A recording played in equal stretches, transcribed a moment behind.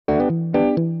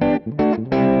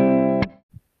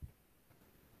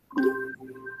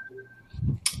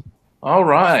All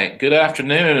right. Good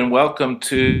afternoon and welcome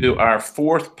to our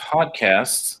fourth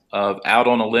podcast of Out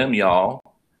on a Limb,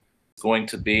 y'all. It's going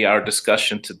to be our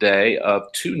discussion today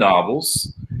of two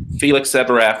novels, Felix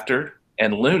Ever After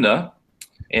and Luna.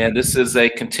 And this is a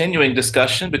continuing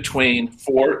discussion between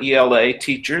four ELA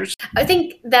teachers. I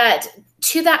think that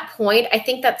to that point, I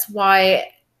think that's why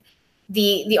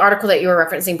the article that you were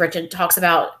referencing, Bridget, talks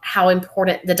about how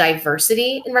important the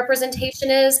diversity in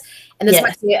representation is. And this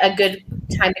might be a good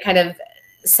time to kind of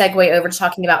segue over to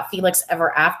talking about Felix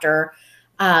Ever After,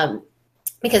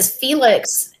 because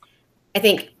Felix, I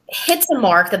think, hits a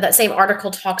mark that same article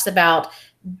talks about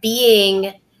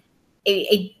being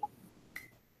a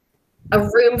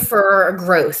room for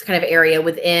growth kind of area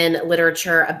within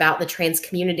literature about the trans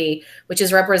community, which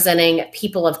is representing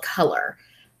people of color.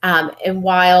 And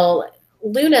while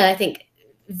Luna, I think,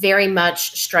 very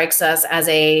much strikes us as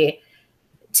a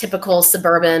typical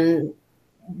suburban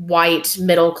white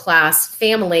middle-class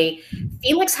family,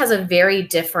 Felix has a very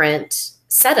different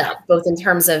setup, both in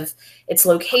terms of its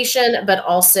location, but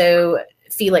also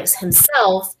Felix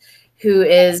himself, who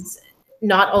is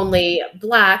not only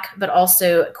Black, but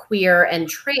also queer and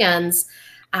trans,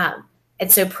 and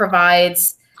so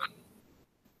provides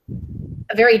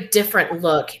a very different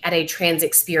look at a trans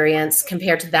experience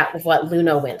compared to that of what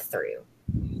Luna went through.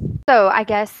 So I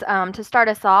guess to start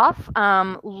us off,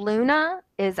 Luna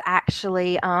is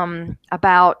actually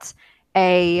about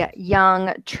a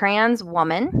young trans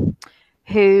woman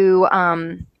who,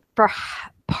 for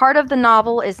part of the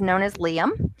novel, is known as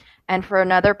Liam, and for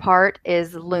another part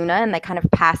is Luna, and they kind of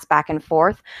pass back and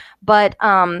forth. But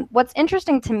what's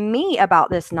interesting to me about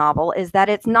this novel is that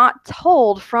it's not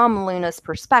told from Luna's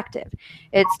perspective.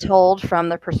 It's told from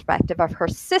the perspective of her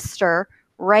sister,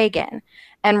 Reagan.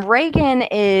 And Reagan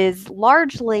is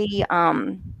largely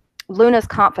Luna's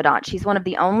confidant. She's one of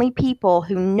the only people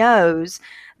who knows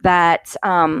that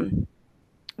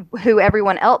who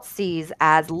everyone else sees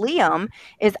as Liam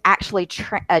is actually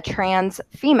a trans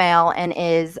female and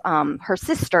is her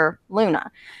sister, Luna.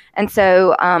 And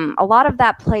so a lot of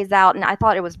that plays out, and I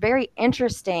thought it was very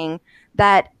interesting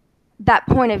that that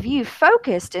point of view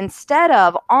focused instead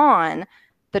of on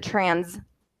the trans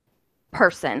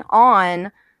person,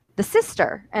 on the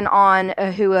sister, and on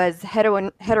who is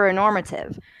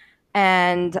heteronormative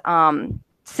and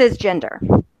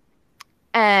cisgender.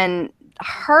 And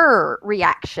her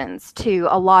reactions to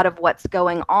a lot of what's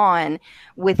going on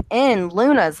within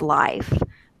Luna's life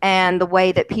and the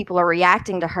way that people are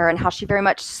reacting to her, and how she very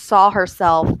much saw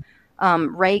herself,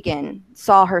 Reagan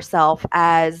saw herself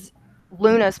as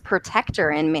Luna's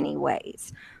protector in many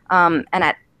ways. And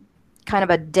at kind of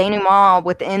a denouement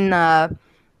within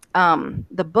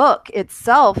the book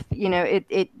itself, you know,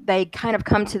 they kind of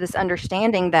come to this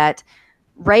understanding that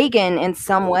Reagan in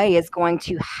some way is going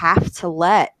to have to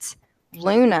let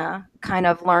Luna kind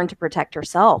of learn to protect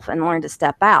herself and learn to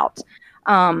step out.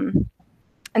 And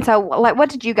so, like, what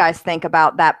did you guys think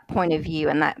about that point of view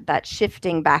and that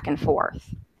shifting back and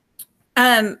forth?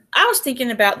 I was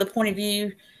thinking about the point of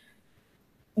view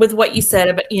with what you said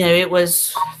about, you know, it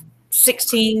was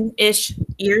 16-ish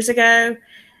years ago.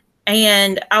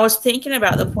 And I was thinking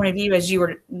about the point of view as you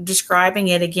were describing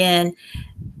it again.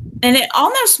 And it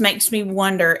almost makes me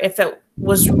wonder if it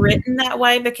was written that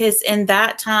way, because in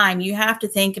that time, you have to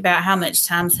think about how much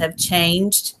times have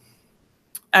changed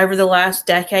over the last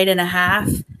decade and a half.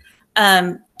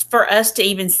 For us to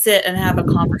even sit and have a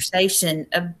conversation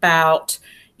about,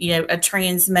 you know, a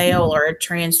trans male or a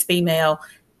trans female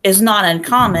is not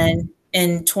uncommon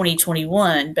in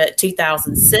 2021, but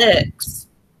 2006,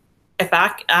 if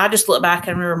I just look back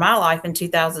and remember my life in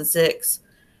 2006,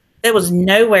 that was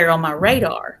nowhere on my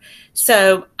radar.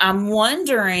 So I'm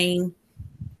wondering,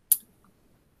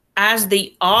 as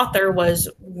the author was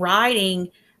writing,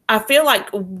 I feel like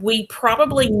we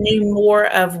probably knew more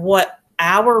of what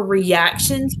our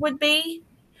reactions would be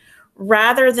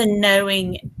rather than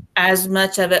knowing as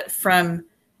much of it from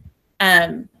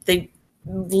the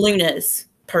Luna's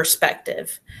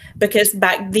perspective. Because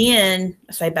back then,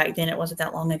 I say back then, it wasn't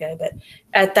that long ago, but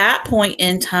at that point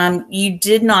in time, you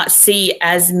did not see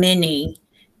as many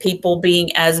people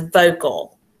being as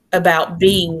vocal about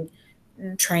being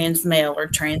trans male or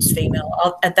trans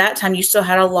female. At that time, you still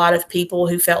had a lot of people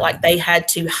who felt like they had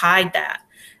to hide that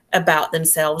about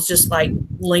themselves, just like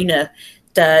Luna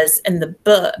does in the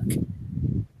book.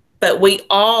 But we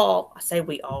all, I say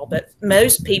we all, but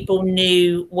most people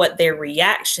knew what their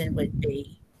reaction would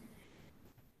be.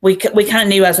 We kind of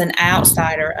knew as an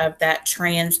outsider of that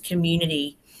trans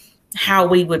community how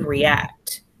we would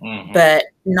react. Mm-hmm. But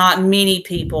not many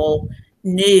people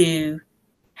knew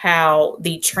how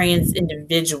the trans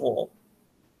individual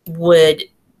would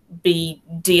be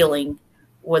dealing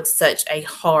with such a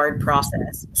hard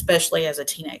process, especially as a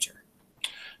teenager.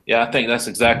 Yeah, I think that's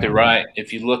exactly right.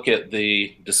 If you look at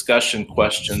the discussion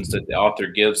questions that the author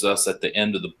gives us at the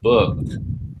end of the book,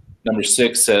 number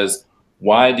 6 says,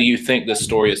 why do you think this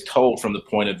story is told from the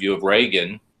point of view of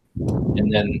Reagan?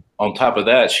 And then on top of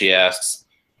that, she asks,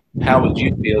 how would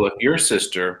you feel if your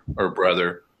sister or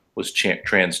brother was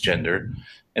transgender?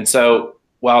 And so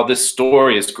while this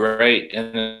story is great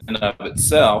in and of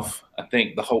itself, I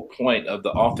think the whole point of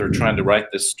the author trying to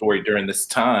write this story during this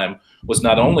time was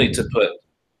not only to put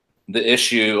the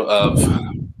issue of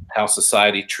how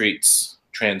society treats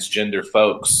transgender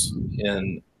folks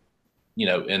in, you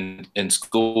know, in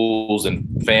schools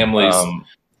and families,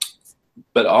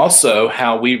 but also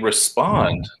how we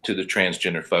respond to the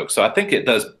transgender folks. So I think it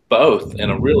does both in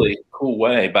a really cool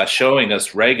way by showing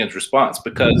us Reagan's response,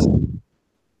 because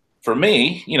for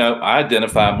me, you know, I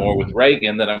identify more with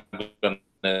Reagan than I'm going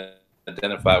to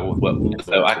identify with what,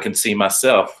 so I can see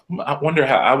myself. I wonder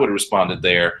how I would have responded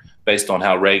there based on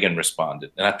how Reagan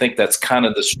responded. And I think that's kind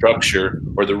of the structure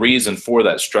or the reason for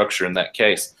that structure in that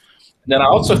case. And then I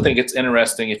also think it's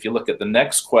interesting if you look at the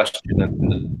next question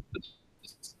in the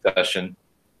discussion,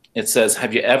 it says,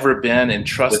 have you ever been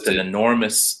entrusted with an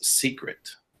enormous secret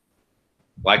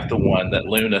like the one that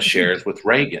Luna shares with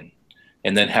Reagan?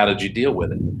 And then how did you deal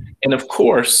with it? And of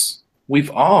course, we've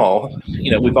all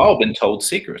been told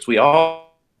secrets. We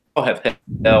all have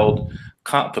held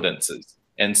confidences.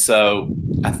 And so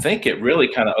I think it really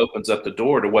kind of opens up the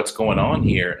door to what's going on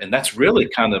here. And that's really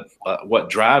kind of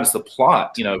what drives the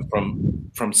plot, you know,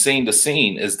 from scene to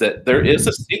scene, is that there is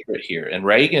a secret here. And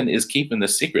Reagan is keeping the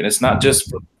secret. And it's not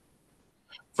just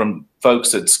from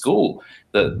folks at school.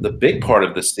 The big part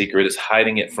of the secret is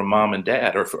hiding it from mom and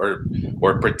dad,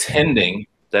 or pretending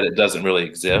that it doesn't really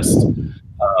exist.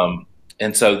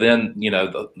 And so then, you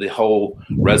know, the whole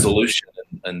resolution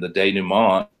and the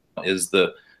denouement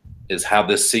is how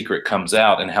this secret comes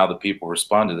out and how the people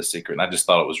respond to the secret. And I just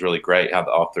thought it was really great how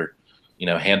the author, you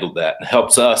know, handled that, and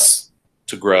helps us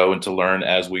to grow and to learn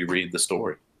as we read the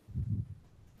story.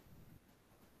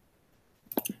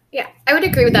 Yeah, I would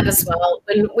agree with that as well.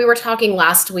 When we were talking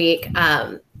last week,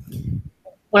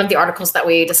 one of the articles that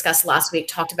we discussed last week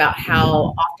talked about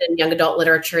how often young adult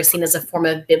literature is seen as a form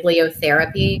of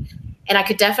bibliotherapy. And I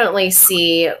could definitely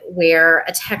see where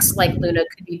a text like Luna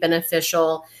could be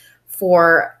beneficial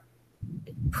for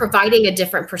providing a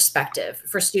different perspective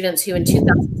for students who in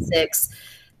 2006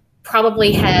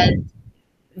 probably had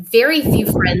very few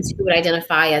friends who would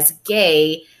identify as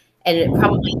gay, and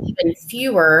probably even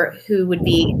fewer who would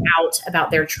be out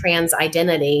about their trans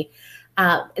identity.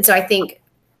 And so I think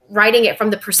writing it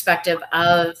from the perspective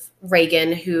of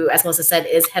Reagan, who, as Melissa said,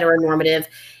 is heteronormative,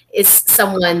 is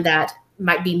someone that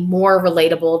might be more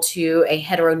relatable to a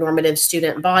heteronormative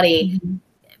student body, mm-hmm.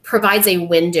 provides a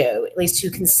window, at least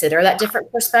to consider that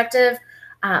different perspective.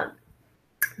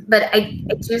 But I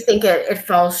do think it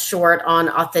falls short on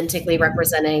authentically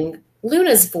representing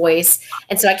Luna's voice.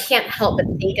 And so I can't help but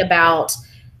think about,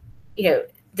 you know,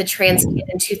 the trans kid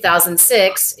in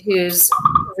 2006 who's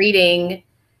reading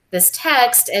this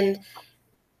text and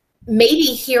maybe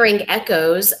hearing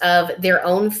echoes of their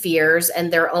own fears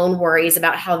and their own worries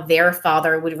about how their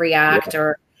father would react,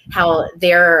 or how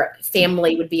their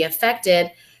family would be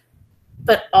affected,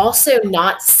 but also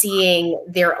not seeing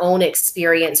their own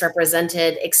experience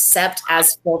represented except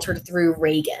as filtered through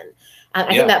Reagan. I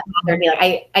think that bothered me.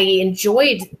 Like, I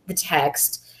enjoyed the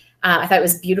text. I thought it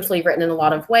was beautifully written in a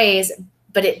lot of ways,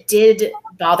 but it did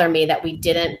bother me that we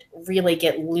didn't really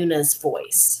get Luna's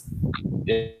voice.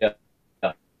 Yeah.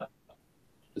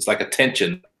 It's like a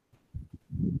tension.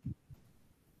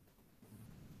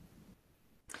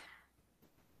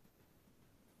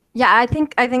 Yeah, I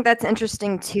think that's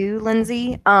interesting too,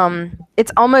 Lindsay.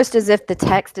 It's almost as if the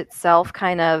text itself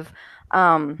kind of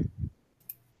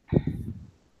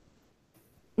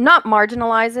not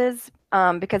marginalizes,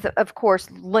 because of course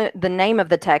the name of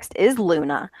the text is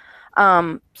Luna.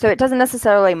 So it doesn't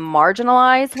necessarily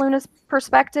marginalize Luna's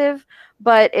perspective,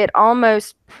 but it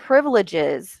almost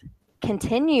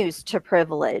continues to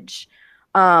privilege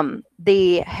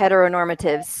the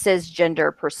heteronormative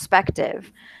cisgender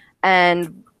perspective.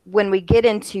 And when we get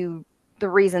into the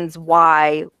reasons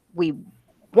why we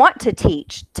want to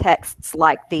teach texts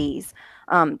like these,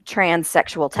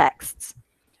 transsexual texts,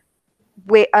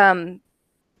 the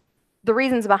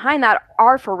reasons behind that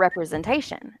are for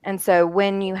representation. And so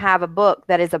when you have a book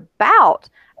that is about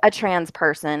a trans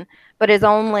person, but is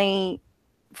only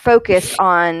focused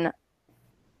on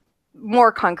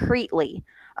more concretely,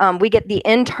 we get the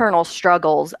internal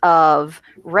struggles of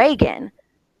Reagan,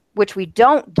 which we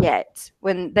don't get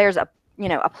when there's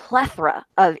a plethora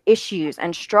of issues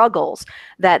and struggles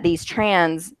that these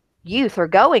trans youth are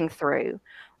going through,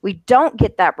 we don't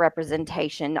get that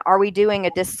representation. Are we doing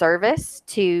a disservice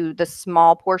to the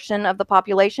small portion of the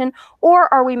population,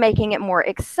 or are we making it more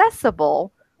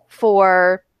accessible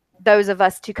for those of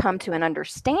us to come to an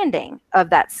understanding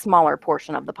of that smaller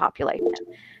portion of the population?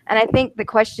 And I think the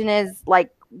question is,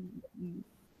 like,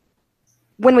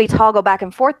 when we toggle back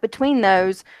and forth between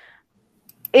those,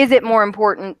 is it more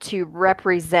important to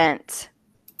represent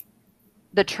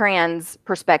the trans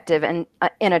perspective and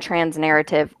in a trans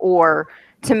narrative, or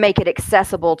to make it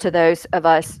accessible to those of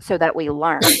us so that we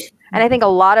learn? And I think a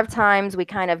lot of times we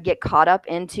kind of get caught up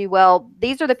into, well,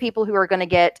 these are the people who are going to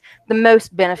get the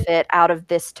most benefit out of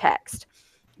this text.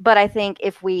 But I think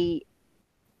if we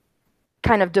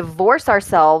kind of divorce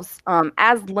ourselves,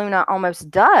 as Luna almost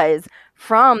does,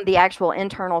 from the actual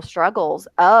internal struggles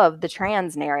of the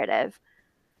trans narrative,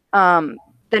 then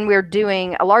we're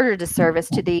doing a larger disservice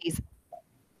to these,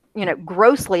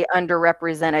 grossly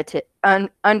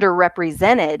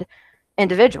underrepresented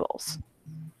individuals,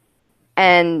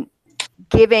 and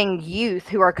giving youth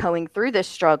who are going through this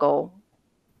struggle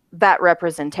that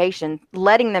representation,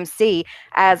 letting them see,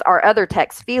 as our other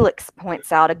text, Felix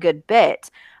points out a good bit,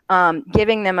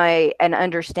 giving them an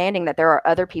understanding that there are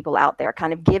other people out there,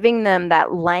 kind of giving them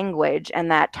that language and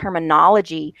that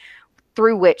terminology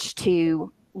through which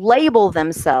to label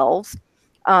themselves,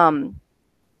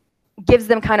 gives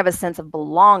them kind of a sense of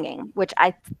belonging, which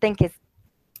I think is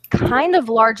kind of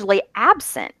largely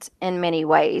absent in many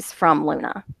ways from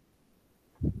Luna.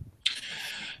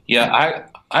 Yeah,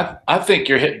 I think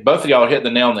both of y'all are hitting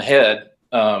the nail on the head.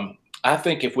 I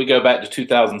think if we go back to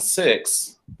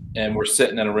 2006 and we're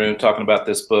sitting in a room talking about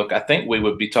this book, I think we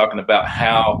would be talking about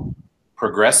how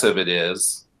progressive it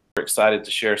is. We're excited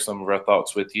to share some of our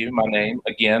thoughts with you. My name,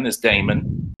 again, is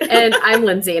Damon. And I'm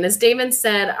Lindsay. And as Damon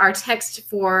said, our text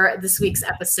for this week's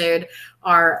episode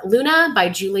are Luna by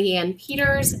Julianne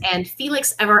Peters and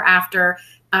Felix Ever After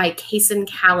by Kaysen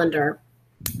Callender.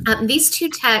 These two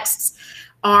texts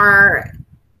are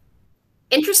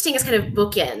interesting as kind of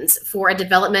bookends for a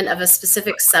development of a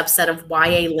specific subset of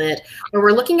YA Lit, where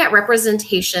we're looking at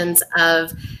representations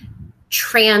of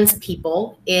trans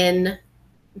people in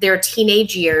their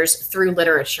teenage years through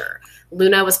literature.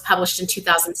 Luna was published in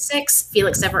 2006.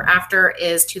 Felix Ever After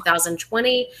is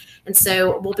 2020. And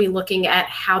so we'll be looking at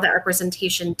how that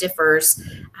representation differs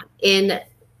in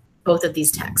both of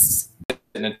these texts.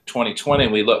 And in 2020,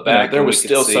 we look back, there was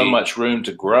still so much room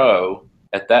to grow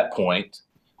at that point.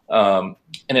 And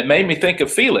it made me think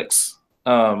of Felix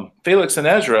and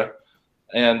Ezra.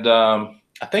 And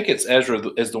I think it's Ezra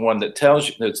is the one that tells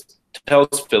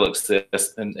Felix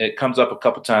this, and it comes up a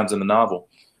couple times in the novel.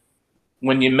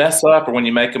 When you mess up or when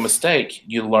you make a mistake,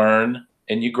 you learn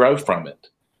and you grow from it.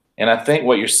 And I think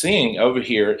what you're seeing over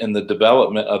here in the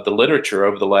development of the literature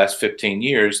over the last 15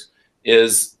 years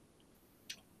is,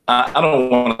 I don't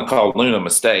want to call Luna a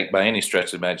mistake by any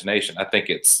stretch of imagination. I think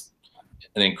it's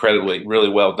an incredibly, really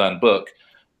well done book.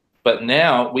 But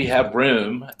now we have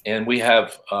room, and we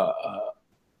have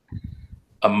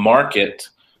a market.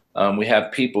 We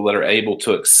have people that are able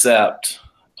to accept,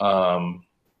 and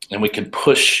we can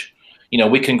push.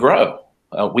 We can grow.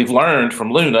 We've learned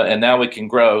from Luna, and now we can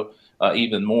grow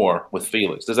even more with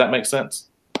Felix. Does that make sense?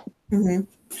 Mm-hmm.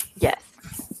 Yes.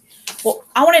 Well,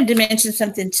 I wanted to mention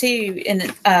something too, and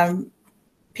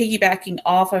piggybacking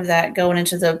off of that, going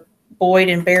into the Boyd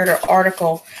and Baird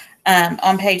article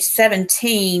on page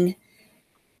 17.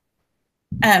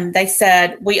 They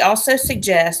said, we also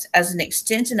suggest, as an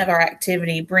extension of our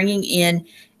activity, bringing in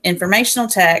informational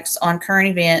texts on current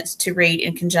events to read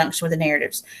in conjunction with the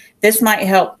narratives. This might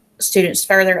help students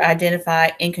further identify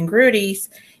incongruities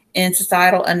in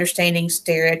societal understanding,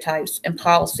 stereotypes, and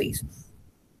policies.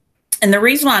 And the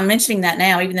reason why I'm mentioning that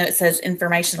now, even though it says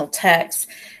informational text,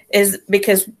 is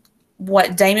because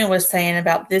what Damon was saying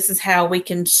about this is how we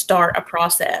can start a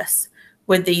process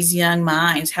with these young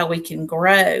minds, how we can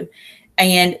grow.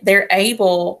 And they're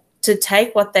able to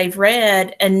take what they've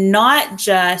read and not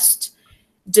just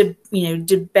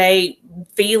debate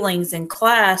feelings in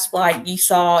class like you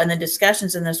saw in the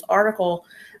discussions in this article,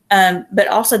 but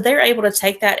also they're able to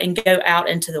take that and go out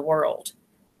into the world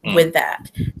with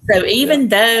that. So even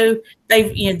though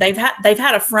they've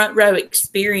had a front row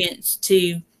experience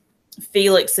to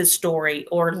Felix's story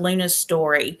or Luna's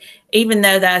story, even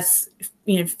though that's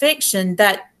fiction,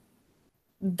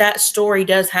 that story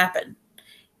does happen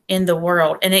in the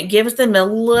world, and it gives them a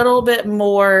little bit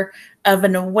more of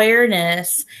an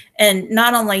awareness. And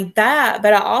not only that,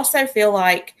 but I also feel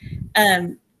like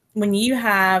when you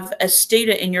have a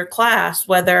student in your class,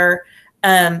 whether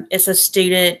it's a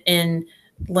student in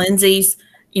Lindsay's,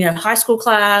 high school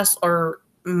class or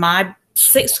my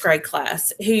 6th grade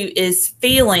class who is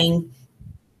feeling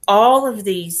all of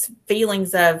these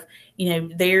feelings of,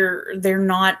 they're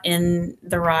not in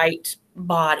the right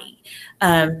body.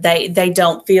 They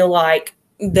don't feel like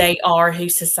they are who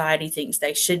society thinks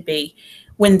they should be.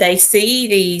 When they see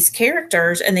these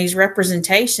characters and these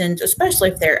representations, especially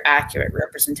if they're accurate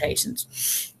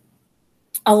representations,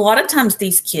 a lot of times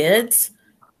these kids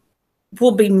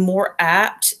will be more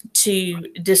apt to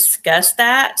discuss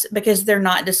that because they're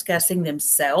not discussing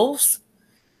themselves.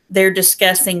 They're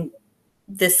discussing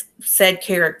this said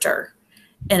character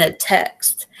in a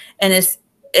text. And it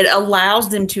allows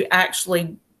them to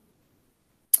actually,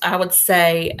 I would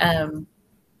say,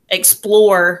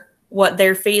 explore what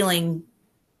they're feeling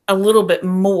a little bit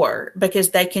more because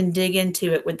they can dig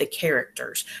into it with the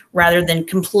characters rather than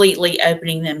completely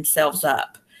opening themselves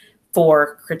up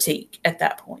for critique at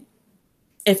that point.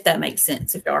 If that makes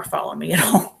sense, if you are following me at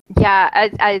all. Yeah,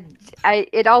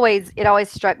 it always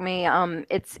struck me.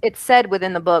 It's said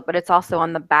within the book, but it's also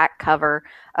on the back cover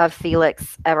of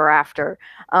Felix Ever After,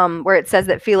 where it says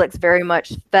that Felix very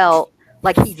much felt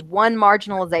like he's one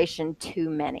marginalization too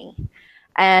many.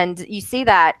 And you see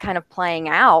that kind of playing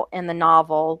out in the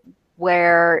novel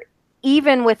where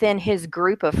even within his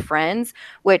group of friends,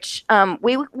 which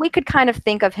we could kind of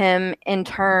think of him in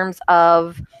terms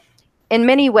of, in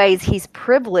many ways, he's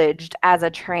privileged as a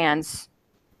trans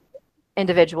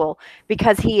individual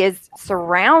because he is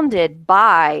surrounded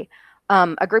by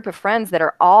a group of friends that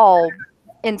are all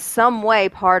in some way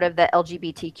part of the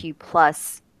LGBTQ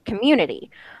plus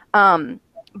community.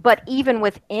 But even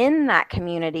within that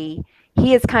community,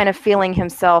 he is kind of feeling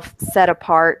himself set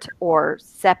apart or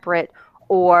separate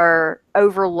or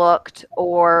overlooked,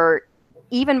 or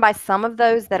even by some of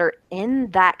those that are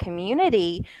in that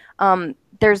community,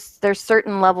 there's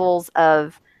certain levels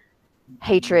of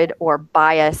hatred or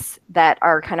bias that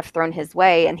are kind of thrown his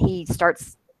way, and he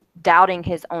starts doubting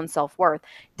his own self-worth,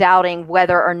 doubting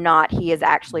whether or not he is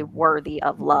actually worthy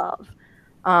of love.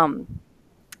 And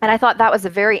I thought that was a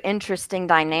very interesting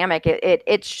dynamic.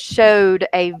 It showed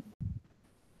a...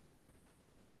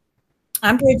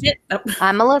 I'm Bridget. Oh.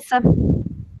 I'm Melissa.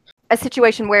 A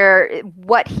situation where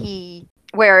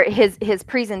his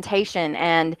presentation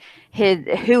and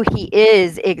who he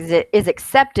is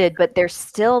accepted, but there's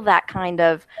still that kind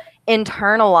of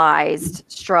internalized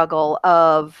struggle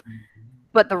of,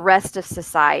 but the rest of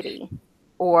society,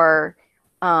 or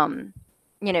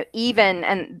even,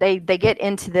 and they get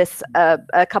into this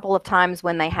a couple of times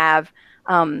when they have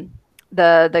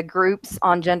the groups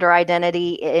on gender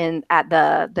identity at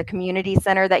the community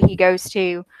center that he goes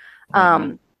to,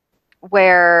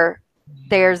 where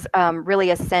there's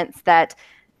really a sense that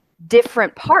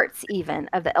different parts even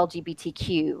of the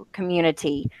LGBTQ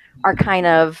community are kind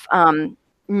of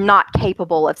not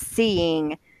capable of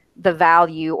seeing the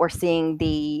value or seeing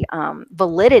the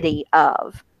validity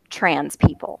of trans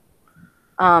people,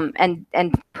 and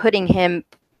putting him,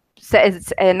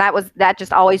 and that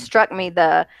just always struck me,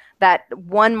 that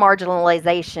one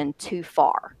marginalization too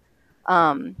far.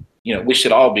 We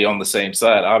should all be on the same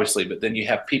side, obviously, but then you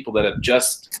have people that have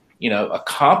just,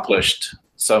 accomplished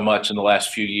so much in the last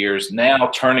few years,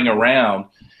 now turning around.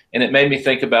 And it made me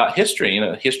think about history.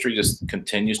 History just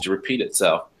continues to repeat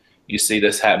itself. You see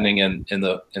this happening in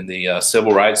the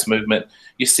civil rights movement.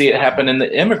 You see it happen in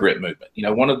the immigrant movement.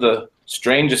 One of the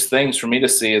strangest things for me to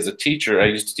see as a teacher, I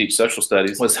used to teach social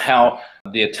studies, was how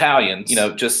the Italians,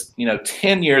 just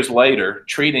 10 years later,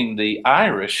 treating the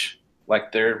Irish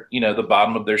like they're, the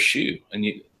bottom of their shoe. And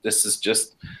this is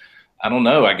just, I don't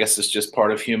know, I guess it's just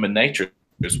part of human nature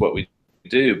is what we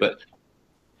do. But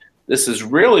this is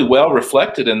really well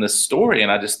reflected in this story.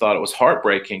 And I just thought it was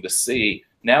heartbreaking to see.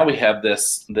 Now we have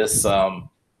this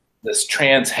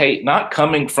trans hate, not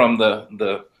coming from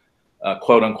the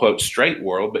quote unquote straight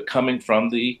world, but coming from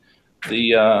the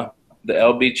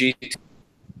LGBTQ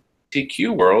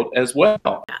world as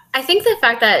well. I think the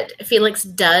fact that Felix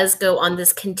does go on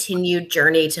this continued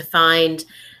journey to find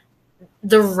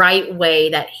the right way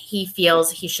that he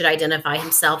feels he should identify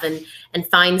himself and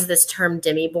finds this term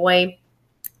demi boy.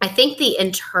 I think the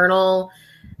internal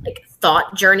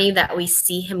thought journey that we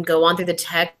see him go on through the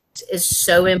text is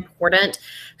so important,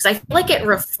 because I feel like it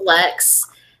reflects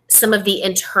some of the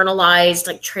internalized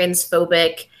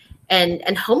transphobic and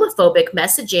homophobic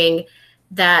messaging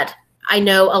that I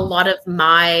know a lot of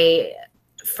my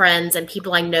friends and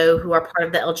people I know who are part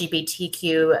of the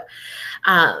LGBTQ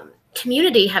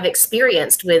community have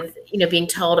experienced, with being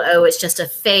told, oh, it's just a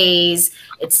phase,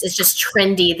 it's just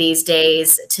trendy these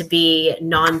days to be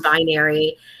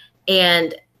non-binary.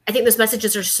 And I think those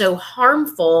messages are so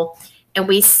harmful. And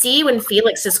we see when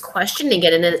Felix is questioning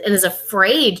it and is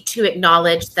afraid to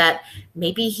acknowledge that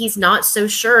maybe he's not so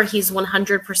sure he's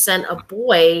 100% a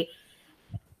boy.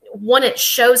 One, it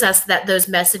shows us that those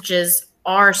messages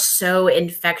are so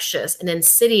infectious and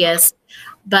insidious.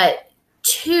 But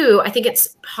two, I think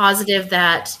it's positive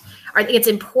that, or I think it's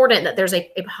important that there's a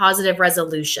positive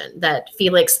resolution, that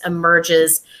Felix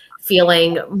emerges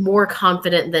feeling more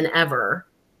confident than ever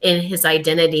in his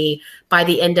identity by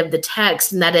the end of the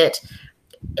text, and that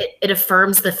it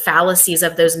affirms the fallacies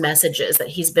of those messages that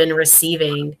he's been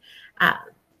receiving,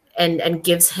 and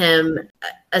gives him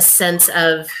a sense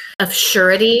of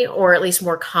surety, or at least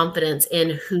more confidence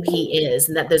in who he is,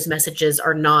 and that those messages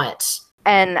are not.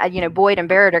 And, Boyd and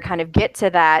Berrider kind of get to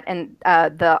that. And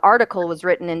the article was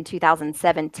written in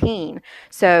 2017.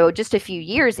 So just a few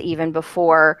years even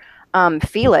before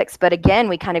Felix. But again,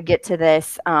 we kind of get to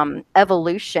this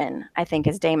evolution, I think,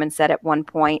 as Damon said at one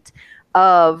point,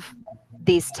 of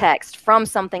these texts from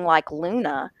something like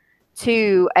Luna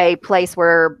to a place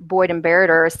where Boyd and Berrider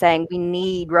are saying we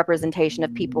need representation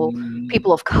of people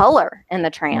of color in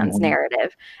the trans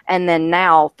narrative. And then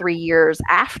now, 3 years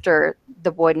after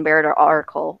the Boyd and Berrider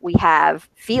article, we have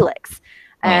Felix.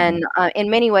 And in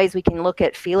many ways, we can look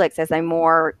at Felix as a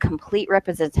more complete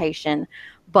representation.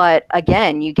 But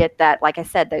again, you get that, like I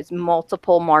said, those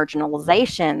multiple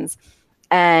marginalizations,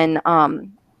 and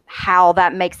how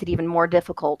that makes it even more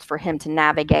difficult for him to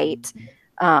navigate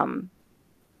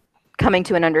coming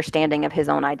to an understanding of his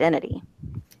own identity.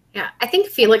 Yeah, I think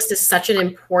Felix is such an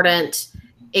important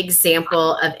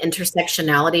example of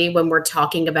intersectionality when we're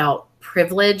talking about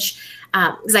privilege.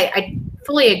 Because I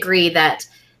fully agree that,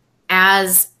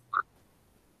 as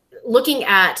looking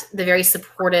at the very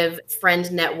supportive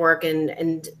friend network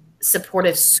and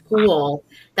supportive school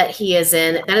that he is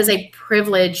in, that is a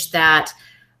privilege that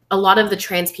a lot of the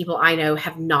trans people I know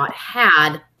have not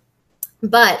had.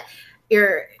 But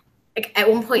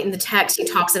at one point in the text, he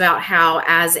talks about how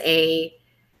as a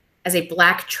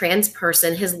Black trans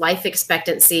person, his life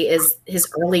expectancy is his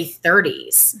early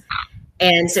 30s.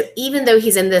 And so even though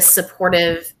he's in this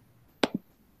supportive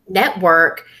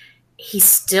network, he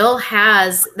still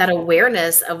has that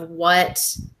awareness of what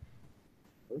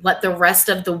the rest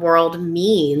of the world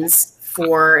means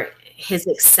for his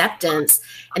acceptance.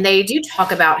 And they do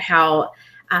talk about how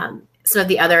some of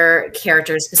the other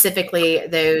characters, specifically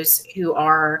those who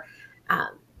are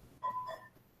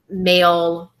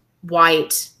male,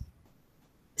 white,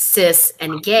 cis,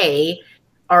 and gay,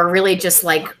 are really just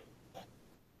like,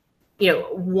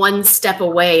 one step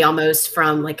away almost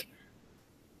from like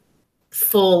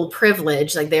full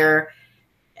privilege. Like I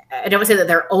don't want to say that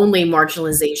their only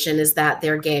marginalization is that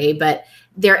they're gay, but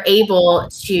they're able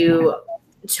to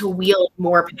wield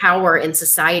more power in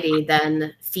society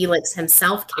than Felix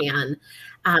himself can.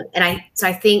 So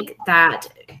I think that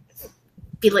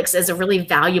Felix is a really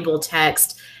valuable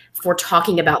text for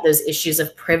talking about those issues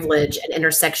of privilege and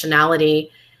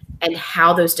intersectionality, and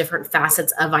how those different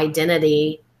facets of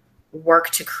identity work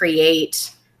to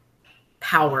create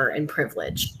power and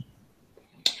privilege.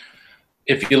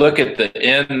 If you look at the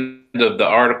end of the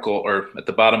article, or at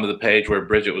the bottom of the page where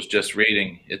Bridget was just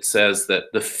reading, it says that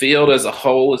the field as a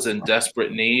whole is in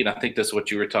desperate need. I think that's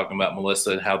what you were talking about,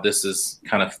 Melissa, and how this is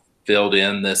kind of filled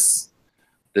in this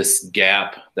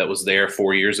gap that was there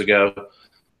 4 years ago.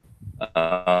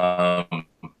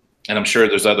 And I'm sure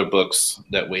there's other books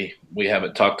that we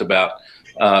haven't talked about.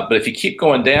 But if you keep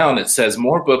going down, it says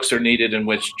more books are needed in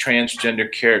which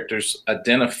transgender characters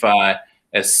identify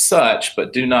as such,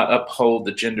 but do not uphold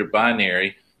the gender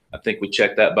binary. I think we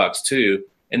checked that box too.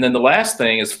 And then the last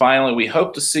thing is, finally, we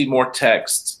hope to see more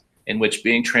texts in which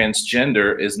being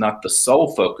transgender is not the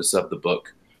sole focus of the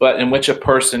book, but in which a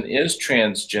person is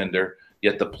transgender,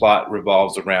 yet the plot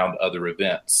revolves around other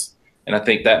events. And I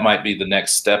think that might be the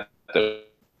next step that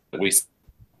we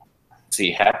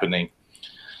see happening.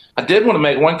 I did want to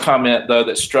make one comment, though,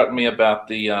 that struck me about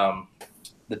the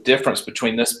difference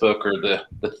between this book, or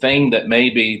the thing that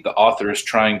maybe the author is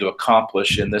trying to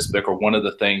accomplish in this book, or one of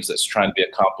the things that's trying to be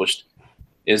accomplished,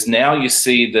 is now you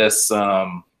see this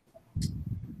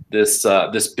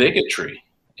this bigotry,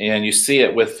 and you see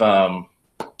it with oh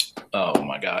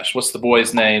my gosh, what's the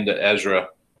boy's name that Ezra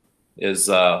is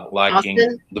liking?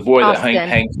 Austin? The boy that Austin.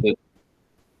 hangs the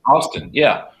Austin,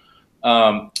 yeah.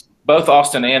 Both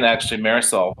Austin and actually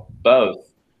Marisol both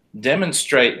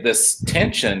demonstrate this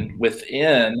tension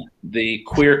within the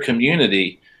queer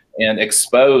community and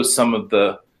expose some of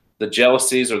the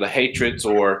jealousies or the hatreds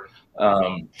or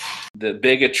the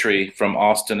bigotry from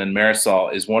Austin and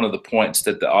Marisol. Is one of the points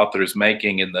that the author is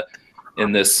making. And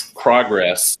in this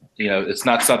progress. It's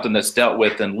not something that's dealt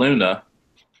with in Luna,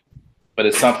 but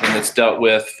it's something that's dealt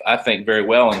with, I think, very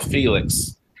well in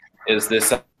Felix, is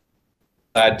this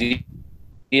idea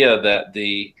that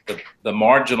the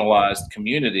marginalized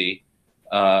community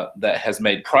that has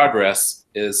made progress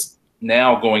is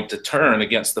now going to turn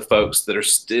against the folks that are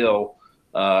still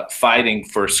fighting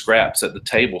for scraps at the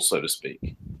table, so to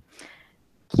speak.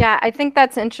 Yeah, I think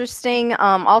that's interesting.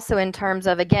 Also, in terms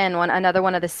of, again, another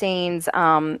one of the scenes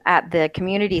at the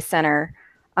community center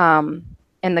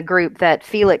in the group that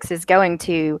Felix is going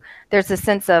to, there's a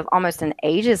sense of almost an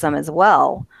ageism as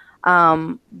well,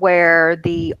 where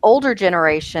the older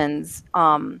generations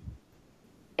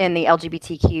in the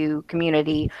LGBTQ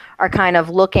community are kind of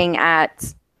looking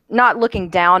at, not looking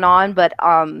down on, but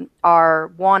are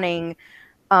wanting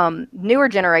newer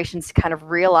generations to kind of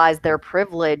realize their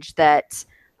privilege that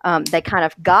they kind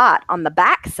of got on the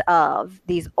backs of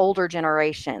these older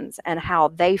generations, and how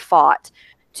they fought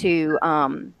to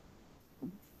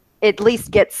at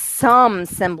least get some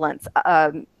semblance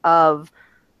of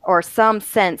or some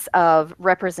sense of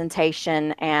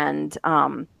representation and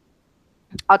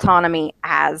autonomy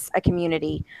as a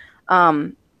community.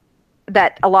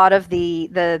 That a lot of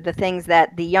the things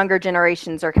that the younger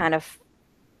generations are kind of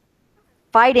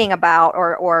fighting about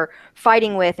or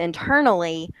fighting with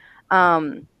internally,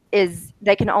 is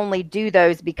they can only do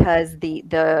those because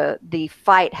the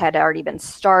fight had already been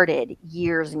started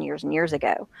years and years and years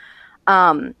ago.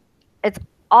 It's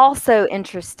also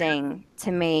interesting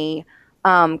to me,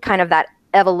 kind of that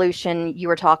evolution you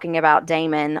were talking about,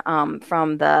 Damon,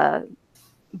 from the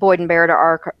Boyd and Baird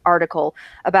article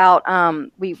about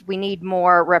we need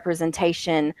more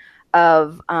representation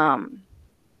of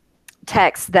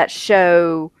texts that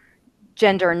show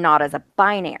gender not as a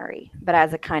binary, but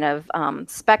as a kind of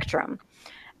spectrum.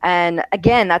 And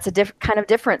again, that's a kind of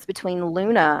difference between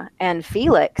Luna and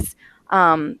Felix.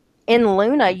 In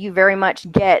Luna, you very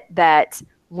much get that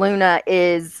Luna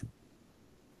is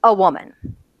a woman.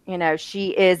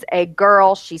 She is a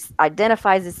girl. She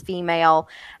identifies as female,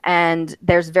 and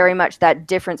there's very much that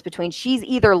difference between she's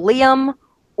either Liam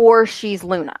or she's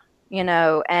Luna.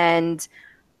 And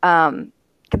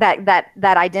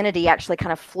that identity actually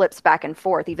kind of flips back and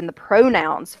forth. Even the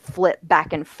pronouns flip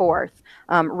back and forth.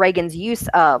 Reagan's use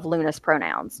of Luna's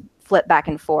pronouns flip back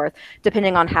and forth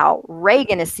depending on how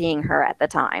Reagan is seeing her at the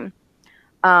time.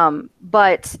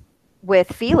 But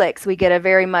with Felix, we get a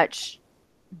very much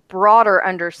broader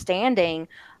understanding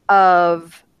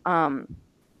of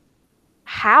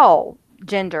how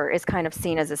gender is kind of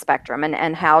seen as a spectrum,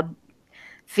 and how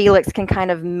Felix can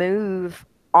kind of move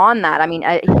on that. I mean,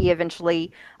 he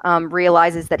eventually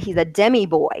realizes that he's a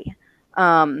demi-boy,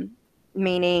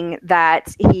 meaning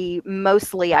that he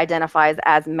mostly identifies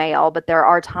as male, but there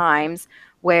are times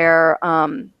where,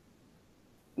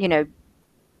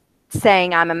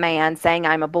 saying I'm a man, saying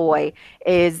I'm a boy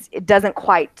it doesn't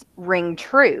quite ring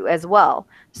true as well,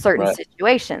 certain Right.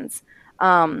 situations.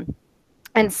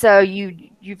 And so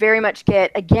you very much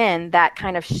get, again, that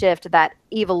kind of shift, that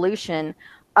evolution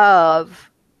of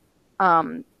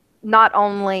not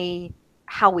only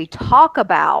how we talk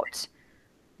about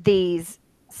these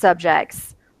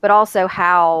subjects, but also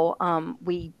how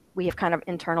we have kind of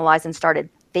internalized and started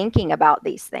thinking about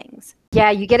these things. Yeah,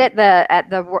 you get at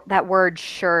that word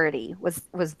surety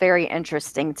was very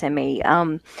interesting to me,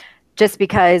 just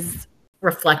because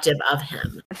reflective of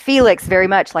him. Felix, very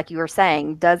much like you were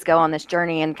saying, does go on this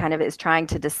journey and kind of is trying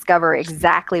to discover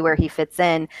exactly where he fits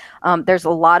in. There's a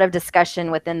lot of discussion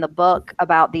within the book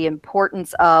about the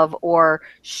importance of, or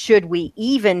should we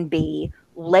even be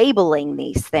labeling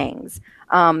these things.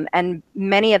 And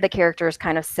many of the characters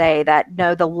kind of say that,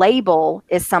 no, the label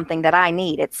is something that I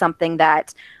need. It's something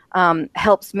that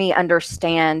helps me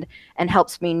understand and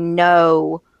helps me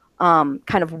know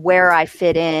kind of where I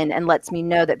fit in, and lets me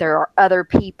know that there are other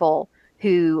people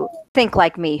who think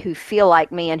like me, who feel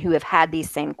like me, and who have had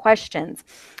these same questions.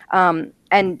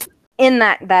 And in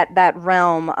that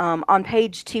realm, on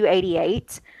page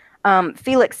 288,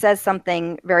 Felix says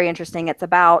something very interesting. It's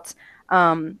about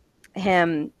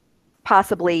him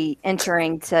possibly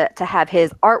entering to have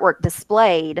his artwork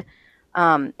displayed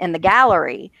in the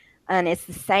gallery. And it's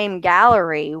the same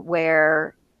gallery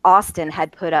where Austin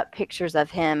had put up pictures of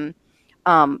him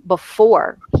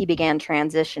before he began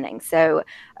transitioning. So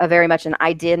very much an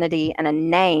identity and a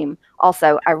name.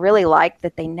 Also, I really like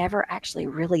that they never actually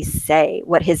really say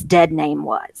what his dead name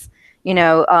was,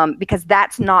 because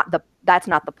that's not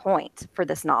the point for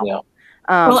this novel. Yeah.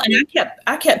 Well, and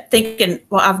I kept thinking,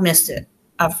 well, I've missed it.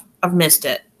 I've missed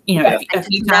it. A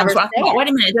few times. I thought, wait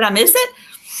a minute, did I miss it?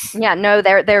 Yeah, no,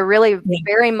 they're really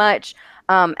very much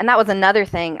And that was another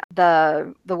thing,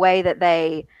 the way that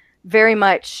they very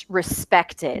much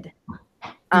respected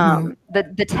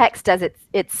the text as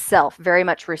itself very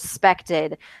much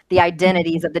respected the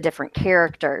identities of the different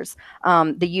characters,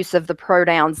 the use of the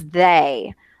pronouns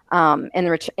they, in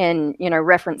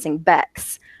referencing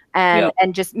Bex,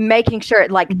 and just making sure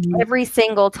every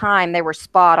single time they were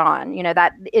spot on.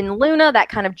 That in Luna, that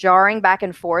kind of jarring back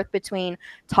and forth between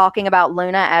talking about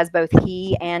Luna as both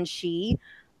he and she,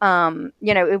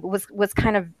 it was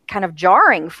kind of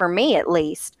jarring for me, at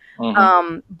least.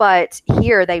 But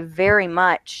here they very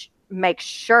much make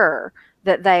sure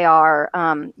that they are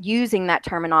using that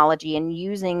terminology and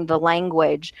using the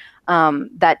language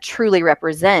that truly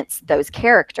represents those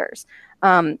characters.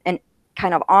 And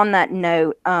kind of on that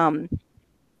note, on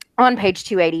page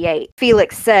 288,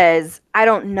 Felix says, "I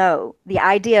don't know. The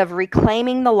idea of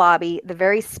reclaiming the lobby, the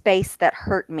very space that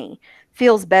hurt me,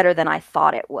 feels better than I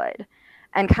thought it would."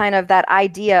 And kind of that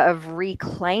idea of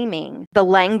reclaiming the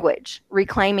language,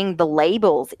 reclaiming the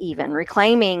labels, even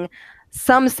reclaiming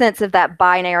some sense of that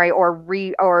binary,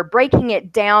 or breaking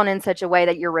it down in such a way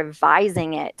that you're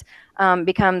revising it,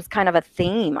 becomes kind of a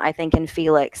theme, I think, in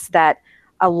Felix, that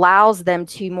allows them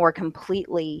to more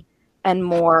completely and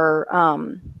more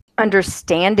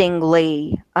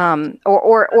understandingly,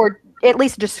 or at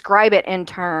least describe it in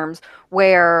terms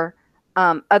where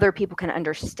other people can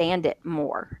understand it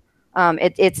more.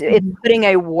 It's putting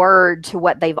a word to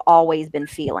what they've always been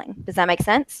feeling. Does that make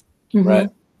sense? Right.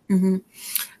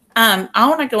 I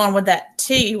want to go on with that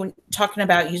too, when talking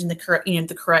about using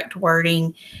the correct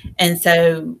wording, and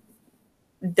so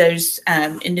those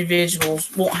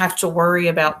individuals won't have to worry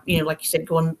about, like you said,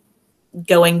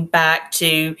 going back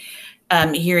to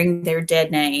hearing their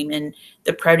dead name and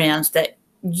the pronouns that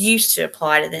used to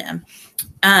apply to them.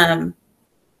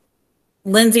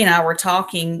 Lindsay and I were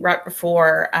talking right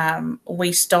before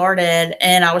we started,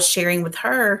 and I was sharing with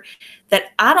her that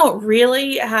I don't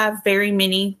really have very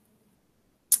many,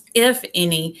 if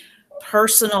any,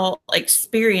 personal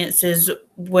experiences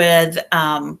with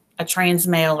a trans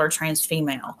male or trans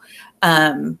female.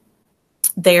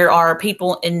 There are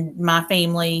people in my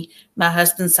family, my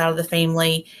husband's side of the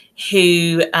family,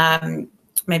 who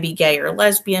may be gay or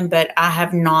lesbian, but I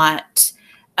have not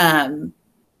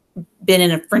been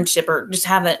in a friendship, or just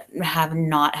have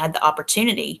not had the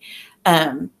opportunity.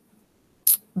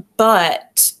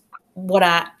 But what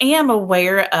I am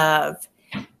aware of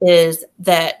is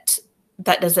that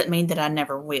doesn't mean that I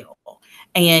never will.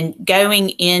 And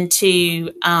going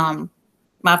into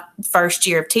my first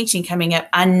year of teaching coming up,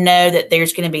 I know that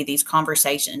there's going to be these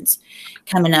conversations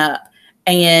coming up.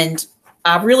 And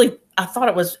I thought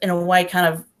it was, in a way, kind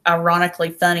of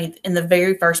ironically funny. In the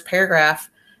very first paragraph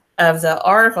of the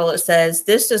article, it says,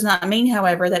 "This does not mean,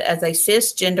 however, that as a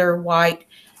cisgender white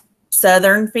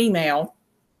Southern female,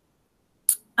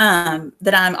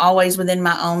 that I'm always within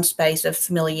my own space of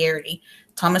familiarity.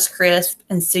 Thomas Crisp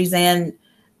and Suzanne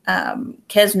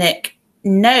Kesnick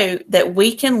note that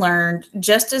we can learn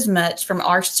just as much from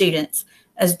our students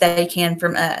as they can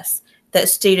from us, that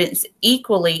students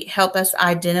equally help us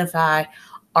identify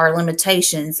our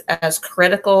limitations as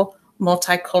critical,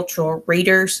 multicultural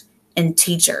readers and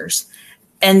teachers."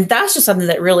 And that's just something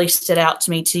that really stood out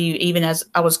to me too, even as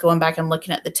I was going back and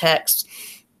looking at the text.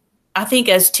 I think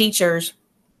as teachers,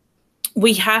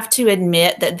 we have to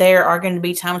admit that there are going to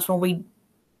be times when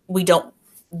we don't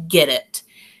get it.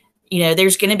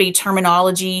 There's going to be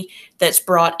terminology that's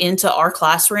brought into our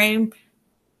classroom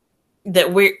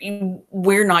that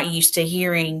we're not used to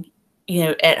hearing,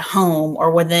 at home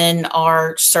or within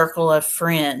our circle of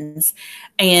friends.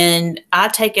 And I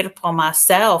take it upon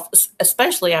myself,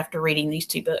 especially after reading these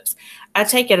two books, I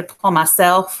take it upon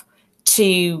myself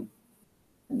to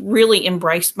really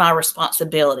embrace my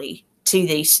responsibility to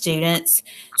these students,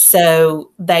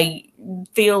 so they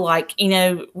feel like,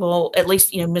 well, at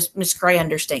least, Miss Gray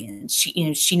understands.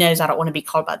 She knows I don't want to be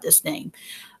called by this name.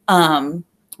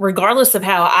 Regardless of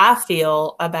how I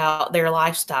feel about their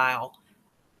lifestyle,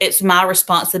 it's my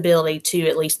responsibility to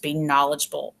at least be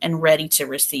knowledgeable and ready to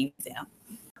receive them.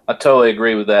 I totally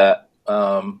agree with that.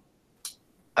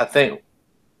 I think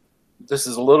this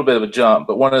is a little bit of a jump,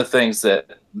 but one of the things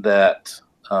that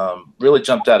really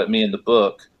jumped out at me in the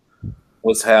book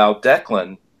was how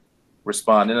Declan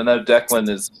responded. I know Declan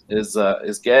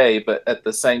is gay, but at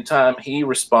the same time, he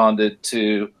responded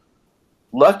to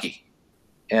Lucky,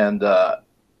 and I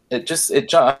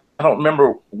don't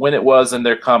remember when it was in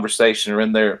their conversation or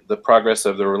in the progress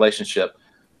of their relationship,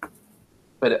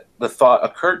 but the thought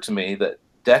occurred to me that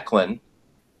Declan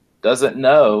doesn't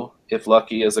know if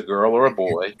Lucky is a girl or a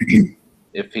boy,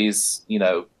 if he's,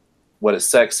 what his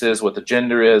sex is, what the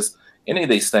gender is. any of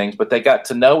these things, but they got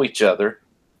to know each other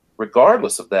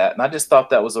regardless of that. And I just thought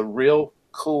that was a real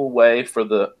cool way for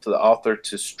the author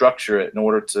to structure it in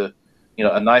order to,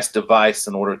 a nice device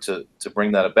in order to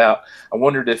bring that about. I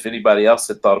wondered if anybody else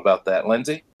had thought about that.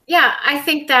 Lindsay? Yeah, I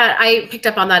think that I picked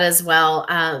up on that as well.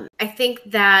 I think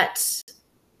that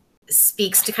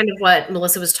speaks to kind of what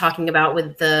Melissa was talking about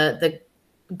with the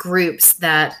groups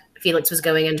that Felix was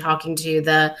going and talking to.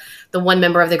 The one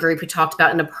member of the group who talked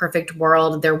about in a perfect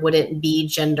world, there wouldn't be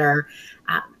gender.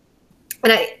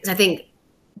 And I think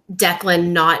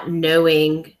Declan not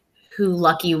knowing who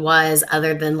Lucky was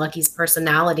other than Lucky's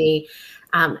personality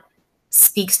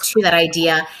speaks to that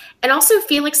idea. And also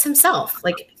Felix himself.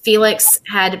 Like Felix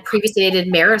had previously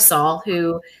dated Marisol,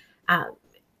 who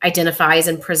identifies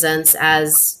and presents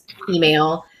as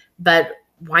female, but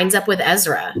winds up with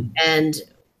Ezra and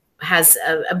has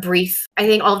a brief. I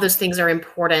think all of those things are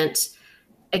important,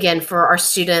 again, for our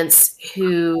students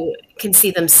who can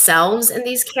see themselves in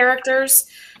these characters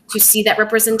to see that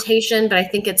representation. But I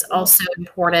think it's also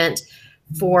important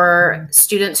for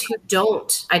students who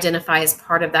don't identify as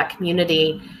part of that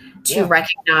community to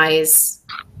recognize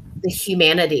the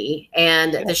humanity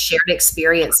and the shared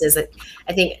experiences.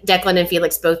 I think Declan and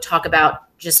Felix both talk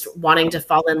about just wanting to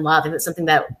fall in love. And it's something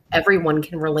that everyone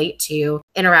can relate to,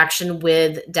 interaction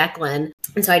with Declan.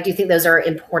 And so I do think those are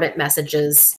important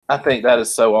messages. I think that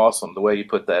is so awesome, the way you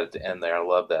put that at the end there. I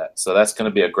love that. So that's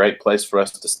going to be a great place for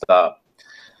us to stop.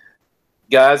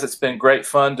 Guys, it's been great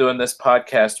fun doing this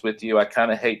podcast with you. I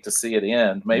kind of hate to see it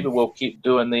end. Maybe we'll keep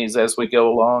doing these as we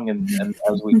go along and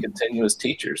as we continue as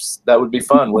teachers. That would be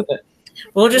fun, wouldn't it?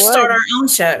 We'll just start our own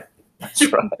show.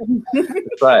 That's right.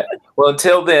 That's right. Well,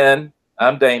 until then,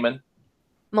 I'm Damon.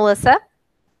 Melissa.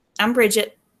 I'm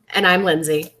Bridget. And I'm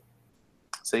Lindsay.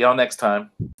 See y'all next time.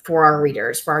 For our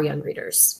readers, for our young readers.